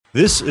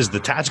This is the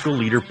Tactical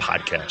Leader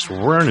Podcast, where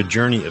we're on a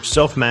journey of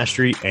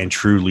self-mastery and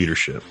true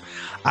leadership.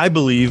 I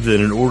believe that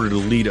in order to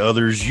lead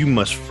others, you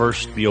must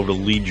first be able to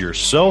lead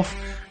yourself.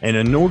 And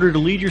in order to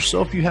lead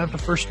yourself, you have to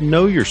first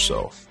know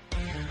yourself.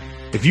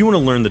 If you want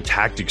to learn the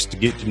tactics to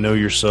get to know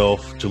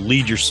yourself, to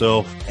lead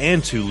yourself,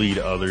 and to lead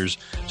others,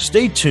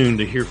 stay tuned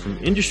to hear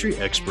from industry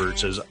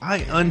experts as I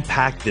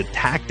unpack the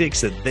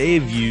tactics that they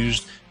have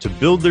used to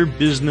build their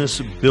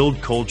business,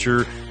 build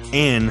culture,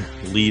 and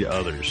lead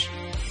others.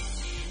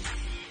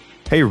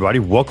 Hey everybody,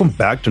 welcome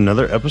back to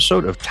another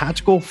episode of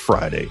Tactical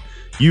Friday.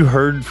 You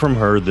heard from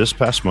her this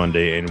past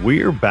Monday, and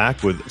we are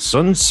back with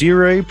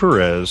Sansire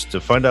Perez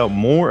to find out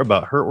more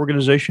about her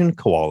organization,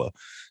 Koala.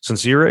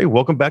 Sansire,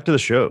 welcome back to the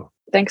show.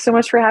 Thanks so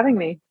much for having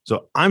me.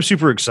 So I'm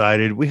super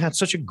excited. We had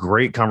such a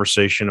great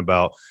conversation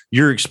about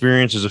your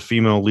experience as a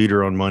female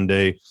leader on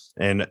Monday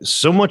and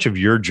so much of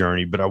your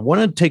journey, but I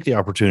want to take the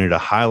opportunity to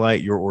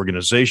highlight your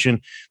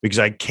organization because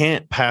I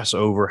can't pass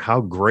over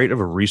how great of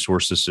a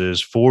resource this is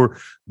for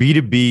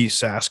B2B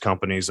SaaS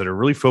companies that are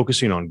really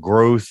focusing on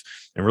growth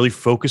and really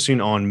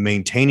focusing on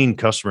maintaining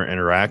customer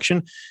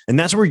interaction. And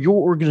that's where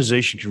your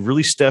organization can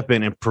really step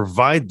in and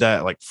provide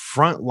that like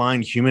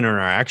frontline human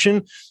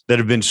interaction that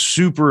have been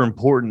super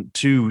important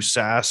to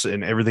SaaS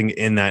and everything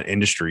in that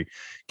industry.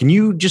 Can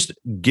you just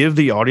give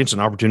the audience an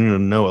opportunity to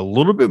know a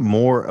little bit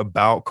more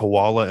about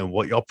Koala and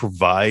what y'all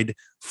provide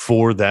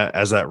for that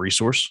as that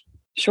resource?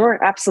 Sure,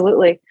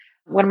 absolutely.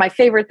 One of my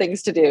favorite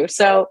things to do.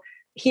 So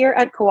here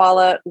at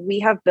Koala, we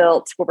have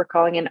built what we're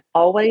calling an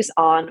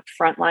always-on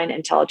frontline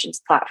intelligence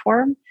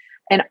platform.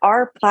 And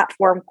our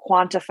platform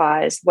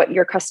quantifies what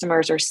your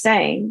customers are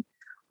saying,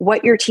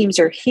 what your teams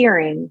are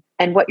hearing,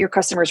 and what your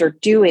customers are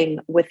doing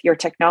with your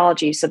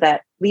technology so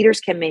that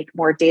leaders can make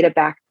more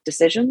data-backed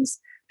decisions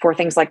for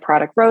things like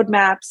product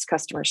roadmaps,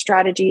 customer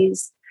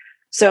strategies.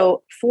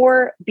 So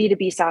for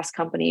B2B SaaS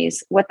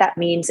companies, what that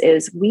means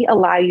is we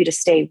allow you to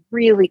stay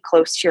really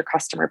close to your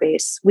customer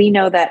base. We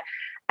know that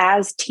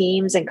as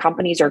teams and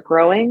companies are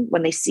growing,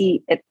 when they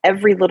see at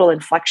every little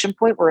inflection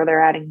point where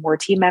they're adding more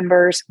team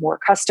members, more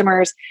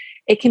customers,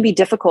 it can be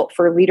difficult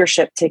for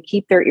leadership to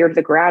keep their ear to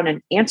the ground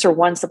and answer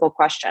one simple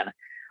question.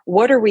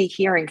 What are we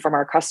hearing from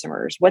our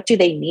customers? What do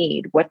they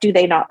need? What do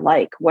they not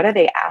like? What are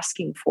they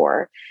asking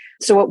for?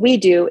 So what we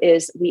do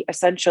is we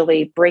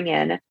essentially bring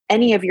in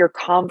any of your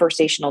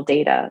conversational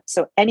data.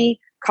 So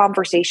any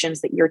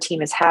conversations that your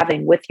team is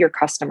having with your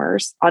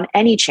customers on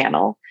any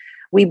channel,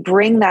 we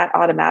bring that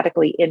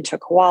automatically into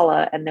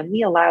Koala, and then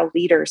we allow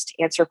leaders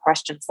to answer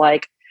questions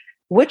like,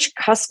 which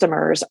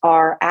customers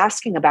are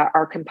asking about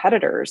our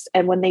competitors?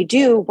 And when they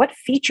do, what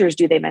features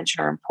do they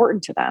mention are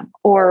important to them?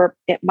 Or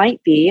it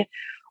might be,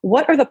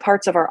 what are the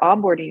parts of our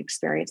onboarding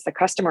experience that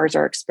customers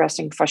are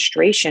expressing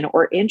frustration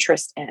or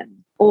interest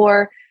in?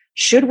 Or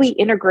should we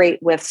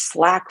integrate with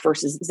Slack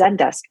versus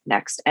Zendesk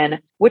next? And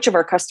which of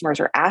our customers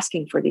are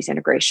asking for these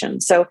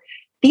integrations? So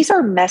these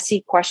are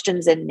messy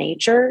questions in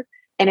nature,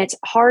 and it's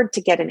hard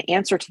to get an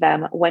answer to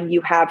them when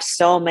you have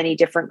so many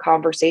different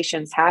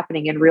conversations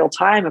happening in real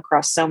time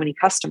across so many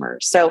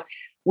customers. So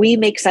we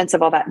make sense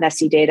of all that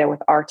messy data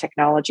with our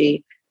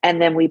technology,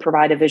 and then we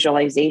provide a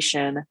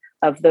visualization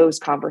of those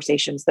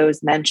conversations,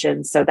 those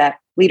mentions, so that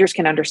leaders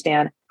can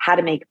understand how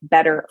to make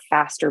better,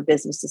 faster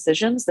business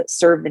decisions that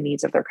serve the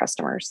needs of their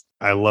customers.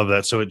 I love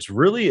that. So it's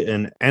really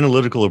an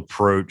analytical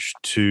approach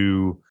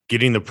to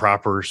getting the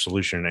proper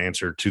solution and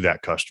answer to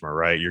that customer,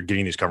 right? You're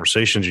getting these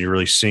conversations and you're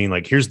really seeing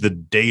like, here's the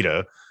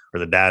data or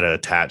the data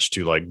attached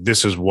to like,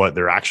 this is what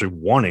they're actually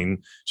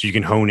wanting. So you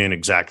can hone in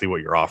exactly what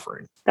you're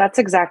offering. That's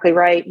exactly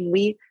right. And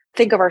we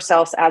think of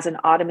ourselves as an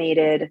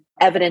automated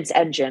evidence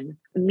engine,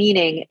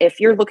 meaning if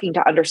you're looking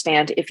to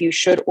understand if you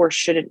should or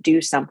shouldn't do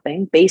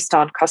something based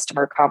on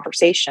customer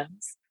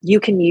conversations, you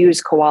can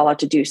use Koala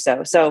to do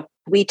so. So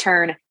we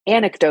turn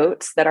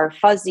anecdotes that are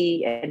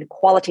fuzzy and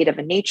qualitative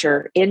in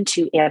nature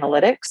into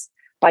analytics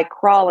by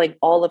crawling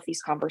all of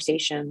these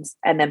conversations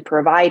and then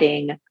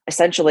providing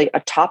essentially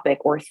a topic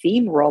or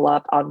theme roll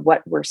up on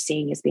what we're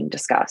seeing is being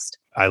discussed.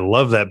 I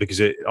love that because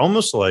it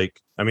almost like,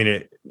 I'm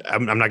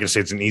not going to say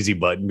it's an easy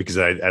button because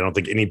I don't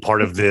think any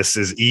part of this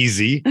is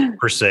easy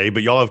per se,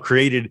 but y'all have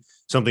created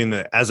something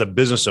that as a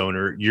business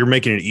owner, you're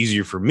making it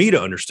easier for me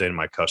to understand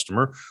my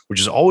customer, which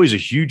is always a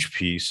huge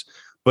piece.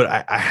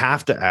 But I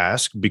have to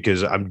ask,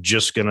 because I'm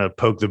just going to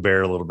poke the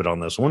bear a little bit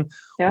on this one.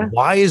 Yeah.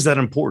 Why is that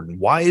important?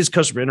 Why is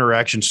customer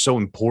interaction so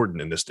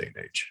important in this day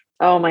and age?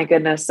 Oh my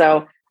goodness.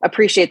 So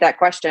appreciate that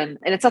question.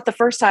 And it's not the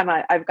first time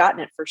I've gotten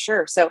it for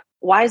sure. So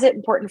why is it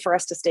important for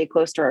us to stay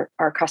close to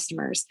our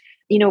customers?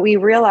 We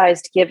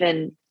realized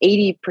given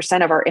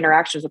 80% of our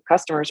interactions with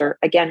customers are,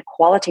 again,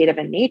 qualitative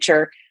in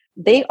nature,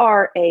 they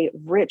are a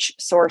rich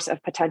source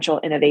of potential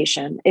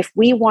innovation. If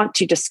we want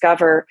to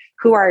discover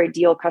who our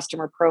ideal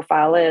customer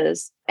profile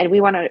is, and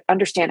we want to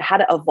understand how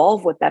to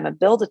evolve with them and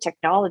build a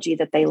technology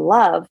that they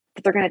love,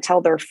 that they're going to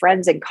tell their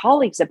friends and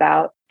colleagues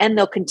about, and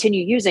they'll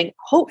continue using,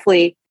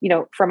 hopefully,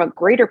 from a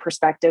greater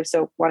perspective.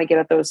 So want to get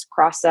at those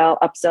cross-sell,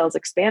 upsells,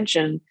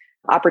 expansion.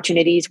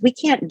 opportunities. We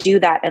can't do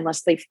that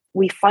unless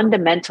we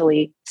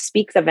fundamentally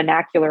speak the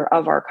vernacular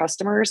of our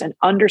customers and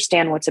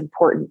understand what's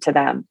important to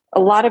them. A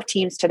lot of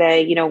teams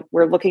today,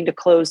 we're looking to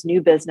close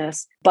new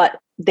business, but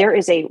there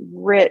is a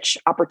rich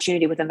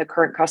opportunity within the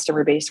current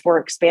customer base for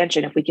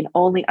expansion if we can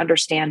only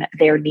understand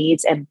their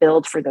needs and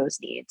build for those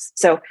needs.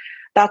 So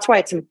that's why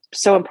it's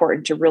so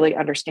important to really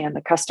understand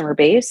the customer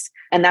base.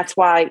 And that's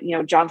why,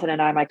 Jonathan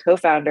and I, my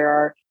co-founder,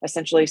 are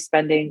essentially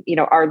spending,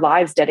 our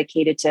lives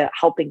dedicated to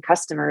helping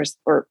customers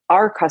or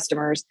our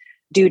customers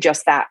do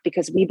just that,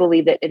 because we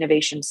believe that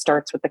innovation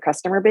starts with the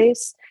customer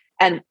base.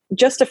 And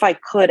just if I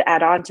could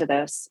add on to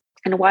this,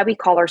 and why we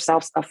call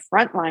ourselves a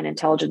frontline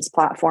intelligence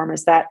platform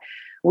is that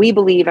we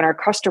believe, and our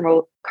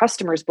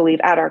customers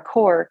believe at our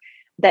core,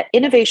 that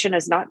innovation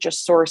is not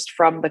just sourced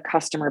from the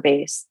customer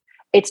base.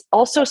 It's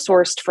also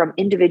sourced from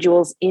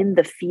individuals in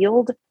the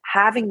field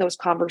having those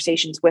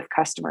conversations with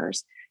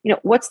customers.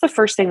 What's the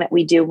first thing that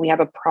we do when we have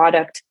a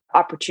product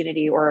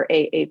opportunity or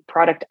a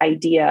product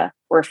idea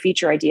or a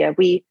feature idea?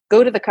 We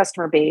go to the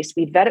customer base,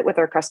 we vet it with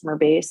our customer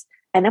base,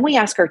 and then we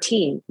ask our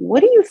team, what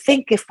do you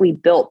think if we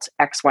built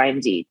X, Y,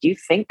 and Z? Do you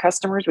think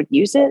customers would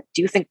use it?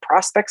 Do you think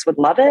prospects would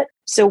love it?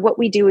 So what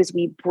we do is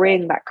we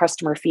bring that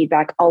customer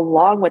feedback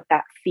along with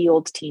that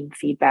field team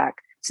feedback,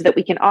 so that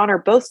we can honor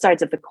both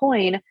sides of the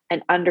coin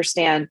and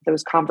understand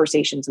those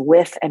conversations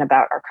with and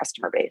about our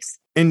customer base.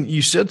 And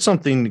you said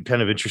something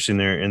kind of interesting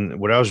there. And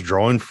what I was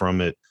drawing from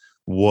it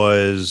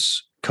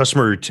was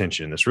customer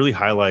retention. This really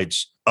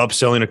highlights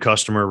upselling a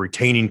customer,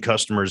 retaining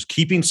customers,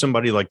 keeping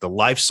somebody, like the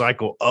life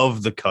cycle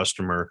of the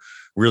customer,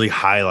 really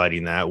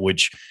highlighting that,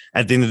 which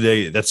at the end of the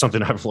day, that's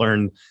something I've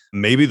learned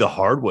maybe the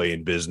hard way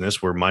in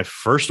business, where my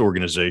first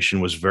organization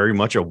was very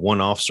much a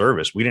one-off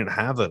service. We didn't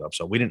have that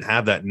upsell. We didn't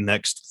have that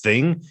next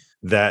thing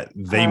that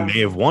they may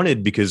have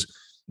wanted because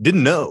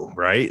didn't know,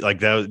 right?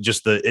 Like that was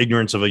just the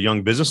ignorance of a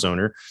young business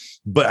owner.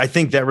 But I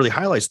think that really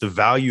highlights the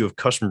value of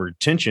customer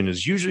retention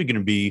is usually going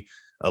to be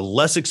a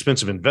less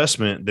expensive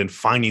investment than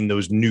finding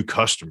those new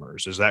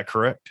customers. Is that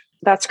correct?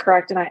 That's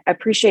correct. And I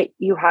appreciate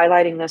you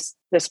highlighting this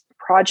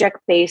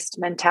project-based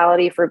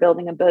mentality for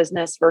building a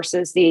business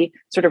versus the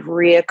sort of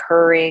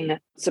reoccurring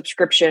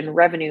subscription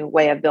revenue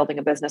way of building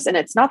a business. And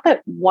it's not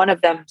that one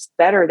of them's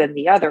better than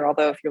the other,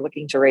 although if you're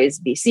looking to raise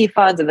VC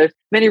funds, and there's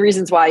many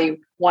reasons why you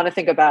want to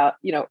think about,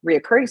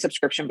 reoccurring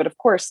subscription. But of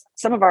course,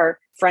 some of our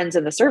friends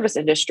in the service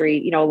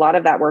industry, a lot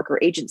of that work or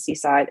agency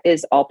side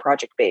is all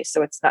project-based.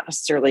 So it's not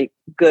necessarily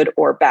good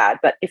or bad.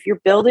 But if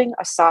you're building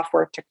a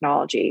software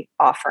technology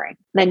offering,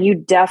 then you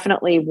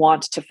definitely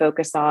want to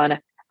focus on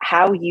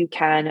how you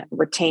can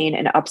retain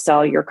and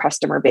upsell your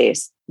customer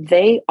base.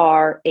 They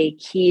are a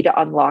key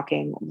to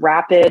unlocking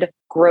rapid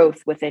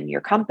growth within your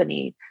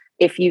company.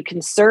 If you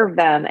can serve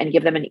them and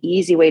give them an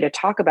easy way to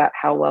talk about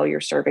how well you're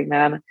serving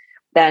them,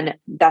 then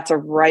that's a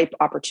ripe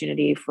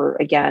opportunity for,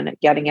 again,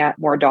 getting at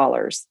more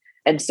dollars.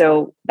 And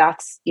so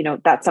that's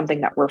something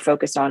that we're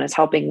focused on, is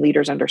helping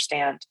leaders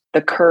understand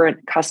the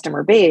current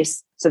customer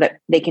base so that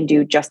they can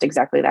do just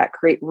exactly that,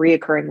 create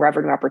reoccurring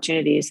revenue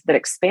opportunities that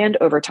expand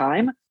over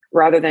time,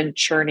 rather than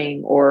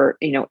churning or,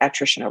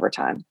 attrition over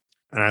time.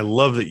 And I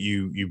love that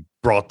you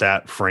brought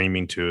that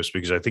framing to us,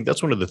 because I think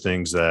that's one of the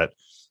things that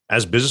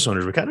as business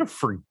owners, we kind of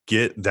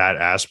forget that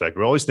aspect.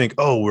 We always think,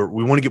 we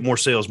want to get more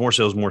sales.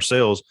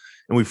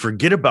 And we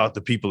forget about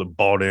the people that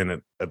bought in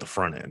at the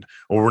front end,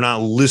 or we're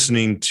not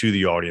listening to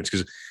the audience.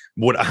 Because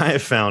what I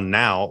have found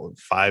now,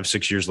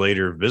 5-6 years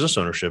later of business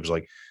ownership, is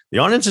like the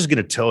audience is going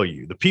to tell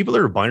you, the people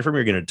that are buying from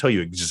you are going to tell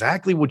you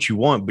exactly what you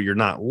want, but you're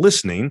not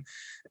listening.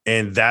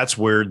 And that's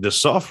where the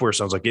software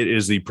sounds like it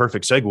is the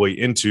perfect segue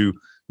into,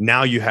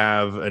 now you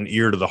have an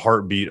ear to the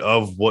heartbeat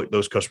of what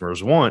those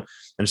customers want.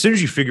 And as soon as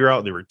you figure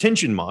out the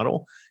retention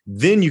model,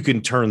 then you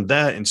can turn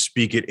that and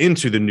speak it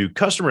into the new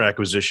customer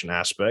acquisition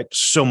aspect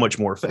so much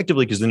more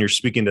effectively, because then you're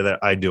speaking to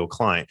that ideal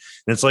client.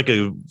 And it's like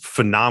a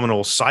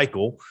phenomenal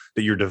cycle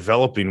that you're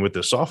developing with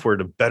the software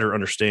to better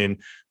understand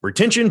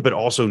retention, but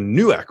also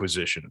new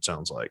acquisition, it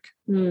sounds like.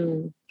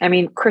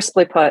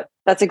 Crisply put,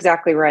 that's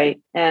exactly right.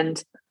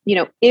 And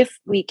if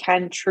we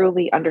can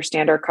truly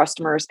understand our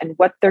customers and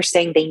what they're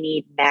saying they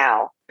need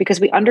now, because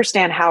we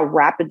understand how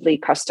rapidly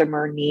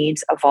customer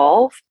needs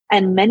evolve.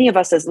 And many of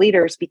us as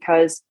leaders,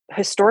 because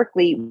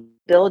historically,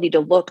 ability to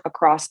look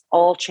across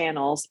all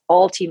channels,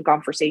 all team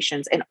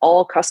conversations, and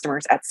all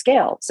customers at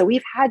scale. So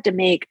we've had to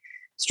make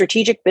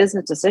strategic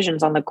business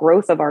decisions on the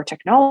growth of our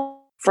technology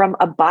from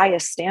a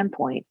bias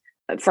standpoint.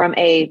 From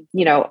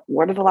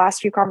what are the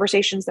last few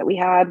conversations that we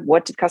had?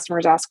 What did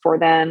customers ask for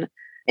then?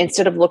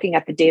 Instead of looking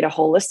at the data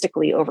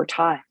holistically over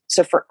time.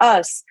 So for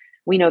us,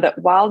 we know that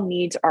while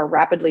needs are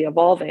rapidly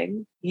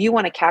evolving, you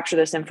want to capture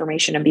this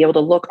information and be able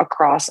to look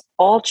across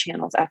all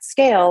channels at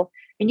scale.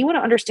 And you want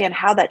to understand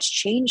how that's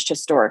changed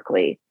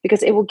historically,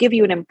 because it will give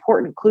you an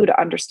important clue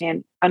to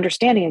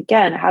understanding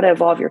again, how to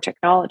evolve your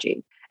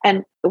technology.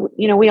 And,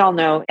 we all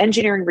know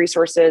engineering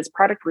resources,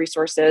 product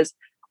resources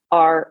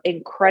are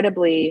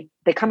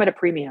they come at a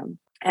premium.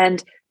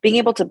 And being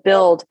able to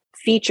build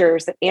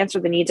features that answer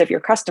the needs of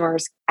your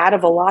customers at a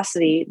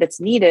velocity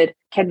that's needed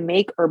can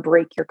make or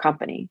break your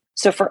company.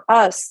 So for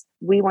us,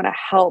 we want to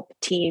help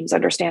teams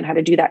understand how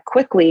to do that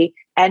quickly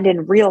and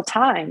in real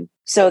time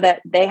so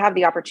that they have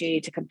the opportunity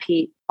to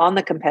compete on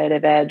the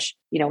competitive edge,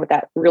 with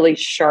that really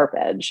sharp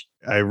edge.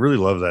 I really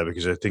love that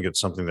because I think it's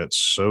something that's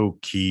so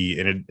key.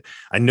 And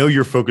I know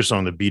you're focused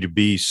on the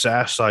B2B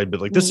SaaS side,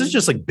 but like this is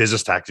just like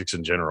business tactics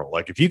in general.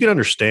 Like if you can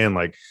understand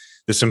like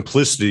the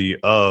simplicity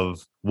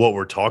of what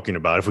we're talking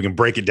about, if we can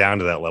break it down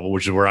to that level,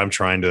 which is where I'm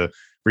trying to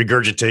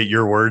regurgitate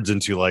your words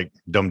into like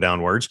dumbed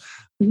down words.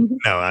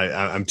 No,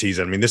 I'm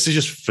teasing. I mean, this is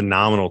just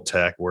phenomenal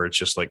tech where it's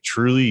just like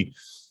truly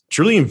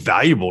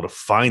invaluable to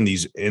find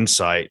these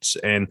insights.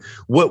 And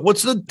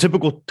what's the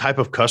typical type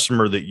of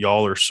customer that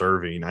y'all are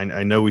serving?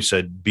 I know we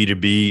said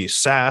B2B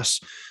SaaS.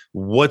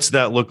 What's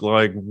that look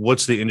like?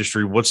 What's the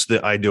industry? What's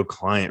the ideal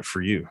client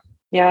for you?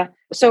 Yeah.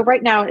 So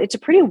right now it's a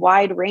pretty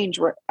wide range.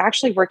 We're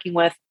actually working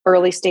with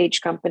early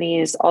stage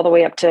companies all the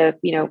way up to,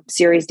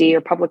 Series D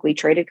or publicly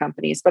traded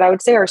companies. But I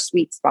would say our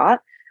sweet spot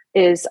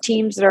is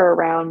teams that are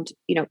around,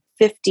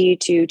 50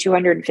 to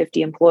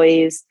 250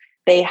 employees.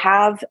 They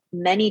have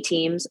many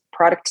teams,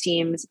 product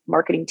teams,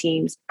 marketing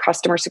teams,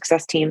 customer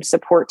success teams,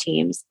 support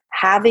teams,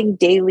 having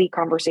daily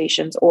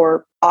conversations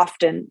or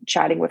often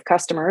chatting with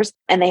customers,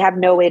 and they have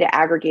no way to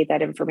aggregate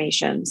that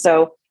information.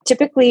 So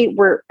typically,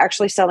 we're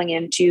actually selling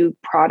into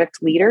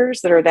product leaders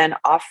that are then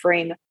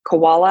offering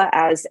Koala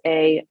as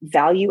a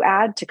value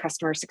add to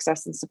customer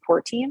success and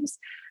support teams,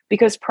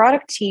 because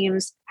product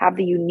teams have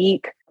the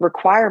unique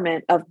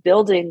requirement of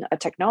building a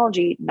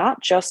technology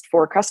not just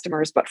for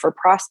customers, but for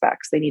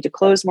prospects. They need to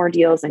close more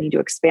deals, they need to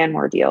expand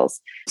more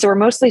deals. So we're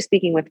mostly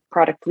speaking with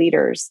product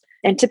leaders.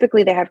 And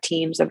typically they have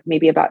teams of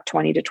maybe about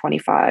 20 to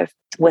 25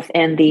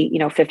 within the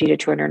 50 to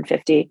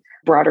 250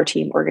 broader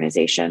team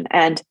organization.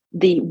 And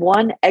the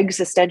one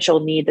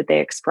existential need that they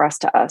express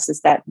to us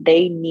is that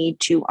they need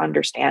to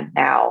understand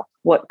now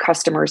what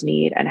customers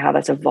need and how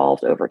that's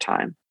evolved over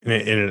time. And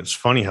it's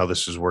funny how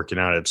this is working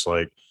out. It's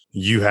like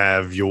you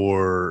have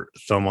your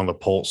thumb on the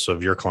pulse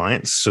of your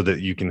clients so that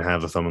you can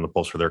have the thumb on the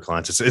pulse for their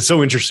clients. It's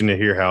so interesting to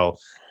hear how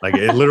like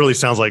it literally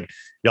sounds like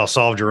y'all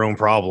solved your own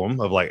problem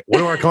of like, what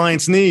do our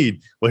clients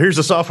need? Well, here's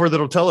the software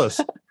that'll tell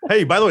us,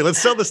 hey, by the way,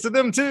 let's sell this to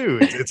them too.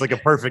 It's like a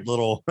perfect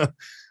little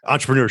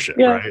entrepreneurship,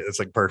 right? It's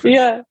like perfect.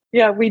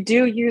 Yeah. We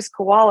do use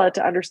Koala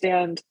to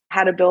understand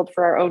how to build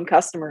for our own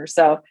customers.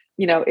 So,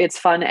 it's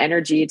fun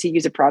energy to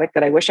use a product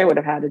that I wish I would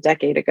have had a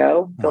decade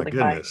ago, building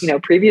my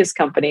previous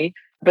company,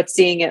 but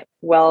seeing it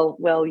well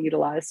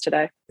utilized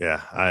today. Yeah,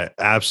 I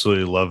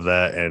absolutely love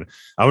that. And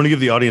I want to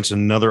give the audience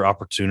another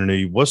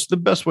opportunity. What's the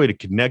best way to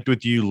connect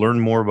with you, learn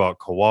more about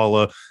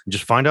Koala, and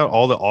just find out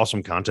all the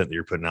awesome content that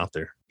you're putting out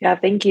there? Yeah,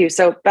 thank you.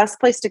 So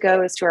best place to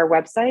go is to our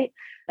website.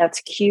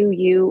 That's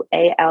QUALA.io.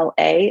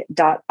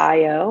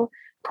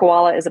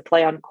 Koala is a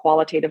play on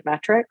qualitative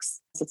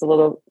metrics. So it's a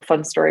little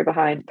fun story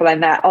behind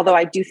that. Although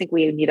I do think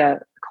we need a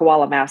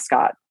koala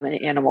mascot, an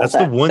animal. That's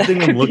the one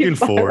thing I'm looking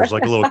for is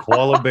like a little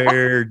koala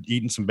bear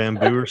eating some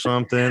bamboo or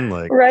something.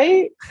 Like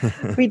right.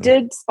 We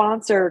did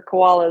sponsor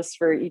koalas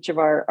for each of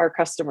our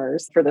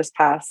customers for this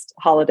past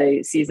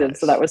holiday season. Nice.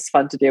 So that was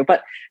fun to do.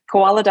 But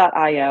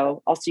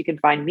koala.io. Also, you can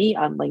find me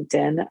on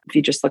LinkedIn if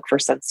you just look for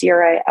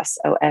Sonciary,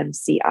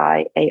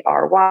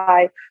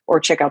 Sonciary, or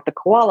check out the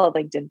Koala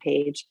LinkedIn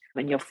page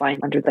and you'll find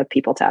under the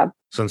People tab.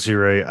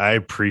 Sonciary, I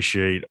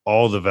appreciate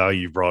all the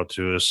value you've brought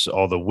to us,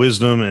 all the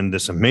wisdom and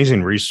this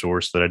amazing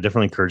resource that I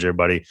definitely encourage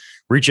everybody,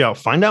 reach out,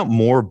 find out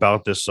more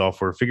about this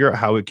software, figure out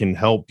how it can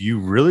help you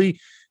really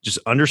just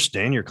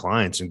understand your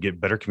clients and get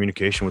better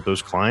communication with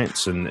those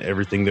clients and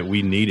everything that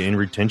we need in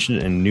retention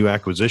and new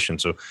acquisition.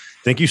 So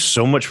thank you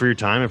so much for your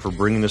time and for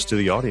bringing this to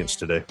the audience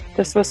today.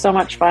 This was so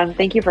much fun.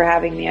 Thank you for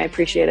having me. I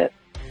appreciate it.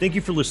 Thank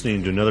you for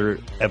listening to another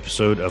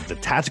episode of the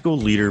Tactical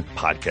Leader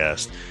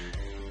Podcast.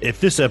 If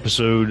this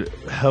episode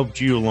helped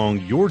you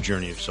along your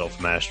journey of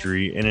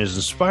self-mastery and has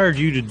inspired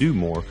you to do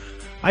more,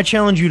 I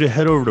challenge you to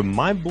head over to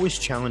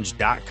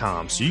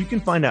myvoicechallenge.com so you can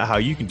find out how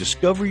you can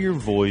discover your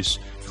voice,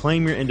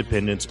 claim your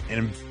independence,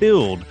 and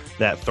build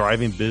that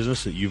thriving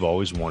business that you've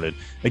always wanted.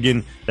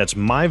 Again, that's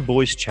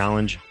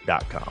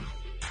myvoicechallenge.com.